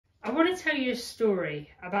I want to tell you a story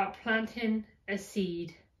about planting a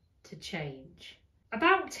seed to change.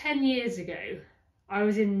 About 10 years ago, I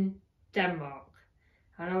was in Denmark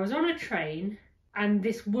and I was on a train, and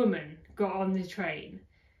this woman got on the train.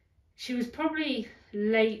 She was probably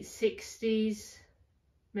late 60s,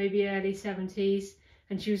 maybe early 70s,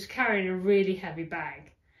 and she was carrying a really heavy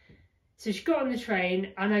bag. So she got on the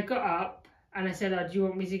train and I got up and I said, "Oh, do you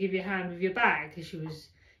want me to give you a hand with your bag?" Because she was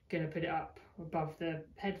going to put it up above the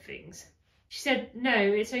head things. She said, "No,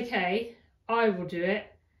 it's okay. I will do it.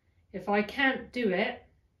 If I can't do it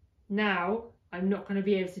now, I'm not going to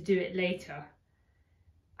be able to do it later."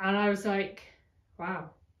 And I was like,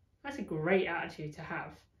 wow, that's a great attitude to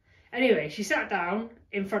have. Anyway, she sat down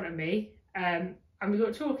in front of me and we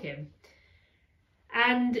got talking.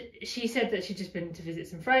 And she said that she'd just been to visit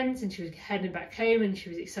some friends and she was heading back home, and she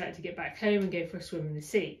was excited to get back home and go for a swim in the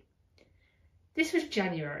sea. This was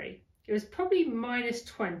January. It was probably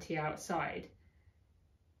 -20 outside.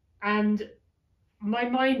 And my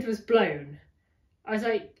mind was blown. I was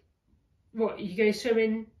like, what, you go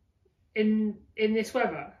swimming in this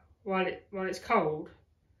weather while it's cold?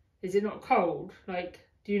 Is it not cold? Like,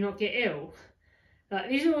 do you not get ill? Like,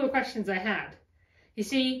 these are all the questions I had. You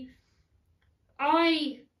see,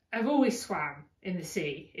 I have always swam in the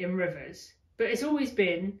sea, in rivers, but it's always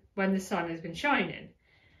been when the sun has been shining.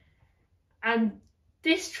 And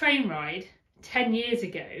this train ride 10 years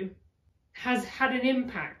ago has had an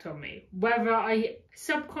impact on me, whether I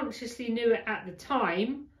subconsciously knew it at the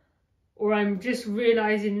time or I'm just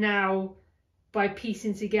realising now by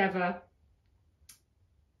piecing together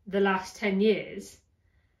the last 10 years.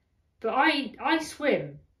 But I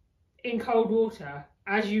swim in cold water,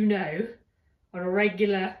 as you know, on a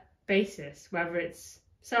regular basis, whether it's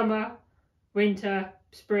summer, winter,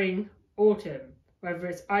 spring, autumn, whether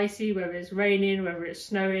it's icy, whether it's raining, whether it's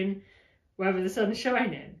snowing, whether the sun's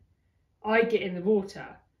shining, I get in the water.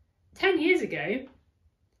 10 years ago,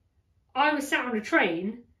 I was sat on a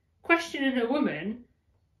train questioning a woman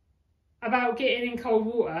about getting in cold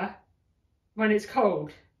water when it's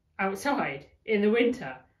cold outside in the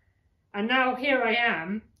winter. And now here I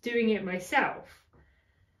am doing it myself.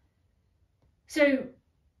 So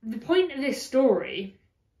the point of this story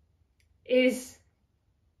is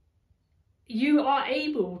you are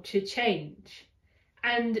able to change,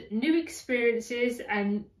 and new experiences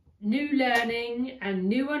and new learning and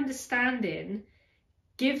new understanding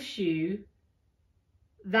gives you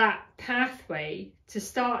that pathway to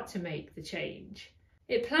start to make the change.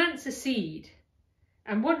 It plants a seed,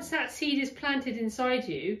 and once that seed is planted inside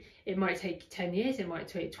you, it might take 10 years, it might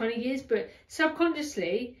take 20 years, but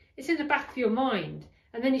subconsciously it's in the back of your mind,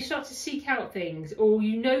 and then you start to seek out things, or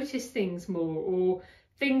you notice things more, or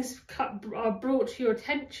things are brought to your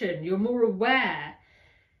attention, you're more aware,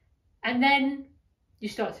 and then you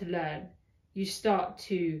start to learn, you start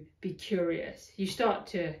to be curious, you start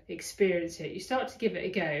to experience it, you start to give it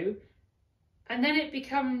a go, and then it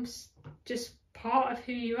becomes just part of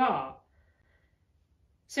who you are.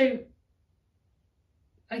 So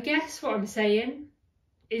I guess what I'm saying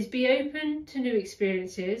is be open to new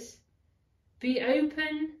experiences, be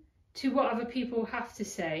open to what other people have to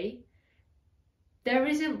say. There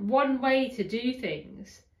isn't one way to do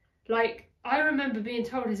things. Like, I remember being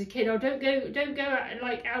told as a kid, "Oh, don't go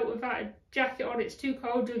out without a jacket on, it's too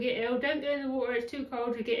cold, you'll get ill. Don't go in the water, it's too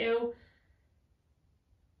cold, you'll get ill."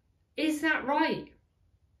 Is that right?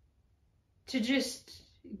 To just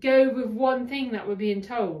go with one thing that we're being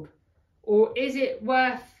told? Or is it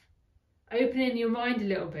worth opening your mind a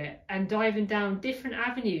little bit and diving down different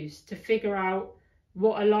avenues to figure out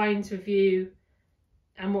what aligns with you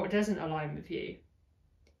and what doesn't align with you?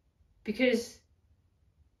 Because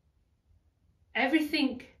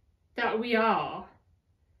everything that we are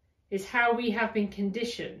is how we have been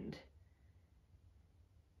conditioned.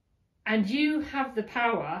 And you have the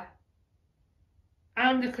power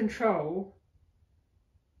and the control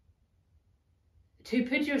to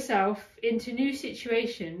put yourself into new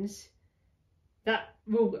situations that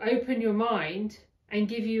will open your mind and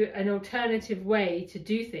give you an alternative way to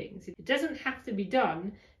do things. It doesn't have to be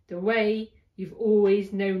done the way you've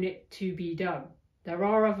always known it to be done. There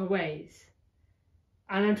are other ways.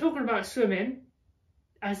 And I'm talking about swimming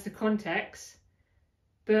as the context,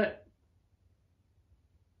 but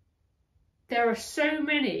there are so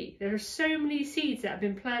many seeds that have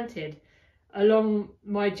been planted along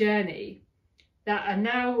my journey that I'm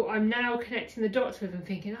now connecting the dots with and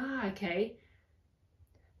thinking, okay,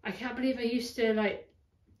 I can't believe I used to like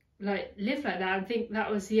live like that and think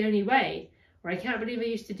that was the only way, or I can't believe I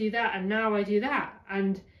used to do that and now I do that.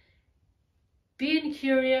 And being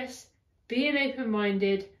curious, being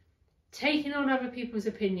open-minded, taking on other people's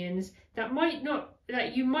opinions that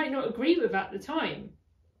you might not agree with at the time.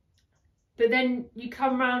 But then you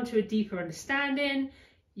come round to a deeper understanding,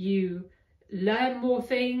 you learn more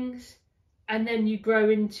things, and then you grow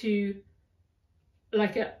into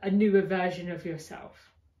like a newer version of yourself.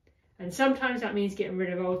 And sometimes that means getting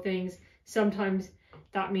rid of old things. Sometimes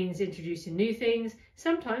that means introducing new things.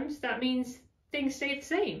 Sometimes that means things stay the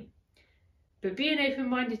same. But being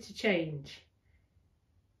open-minded to change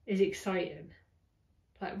is exciting.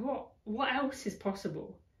 Like, what else is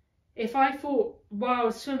possible? If I thought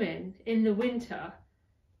wild swimming in the winter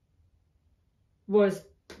was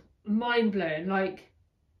mind-blowing, like,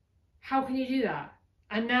 how can you do that?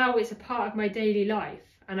 And now it's a part of my daily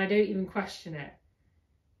life and I don't even question it.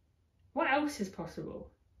 What else is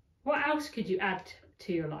possible? What else could you add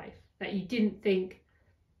to your life that you didn't think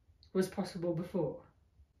was possible before?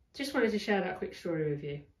 Just wanted to share that quick story with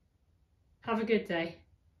you. Have a good day.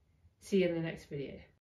 See you in the next video.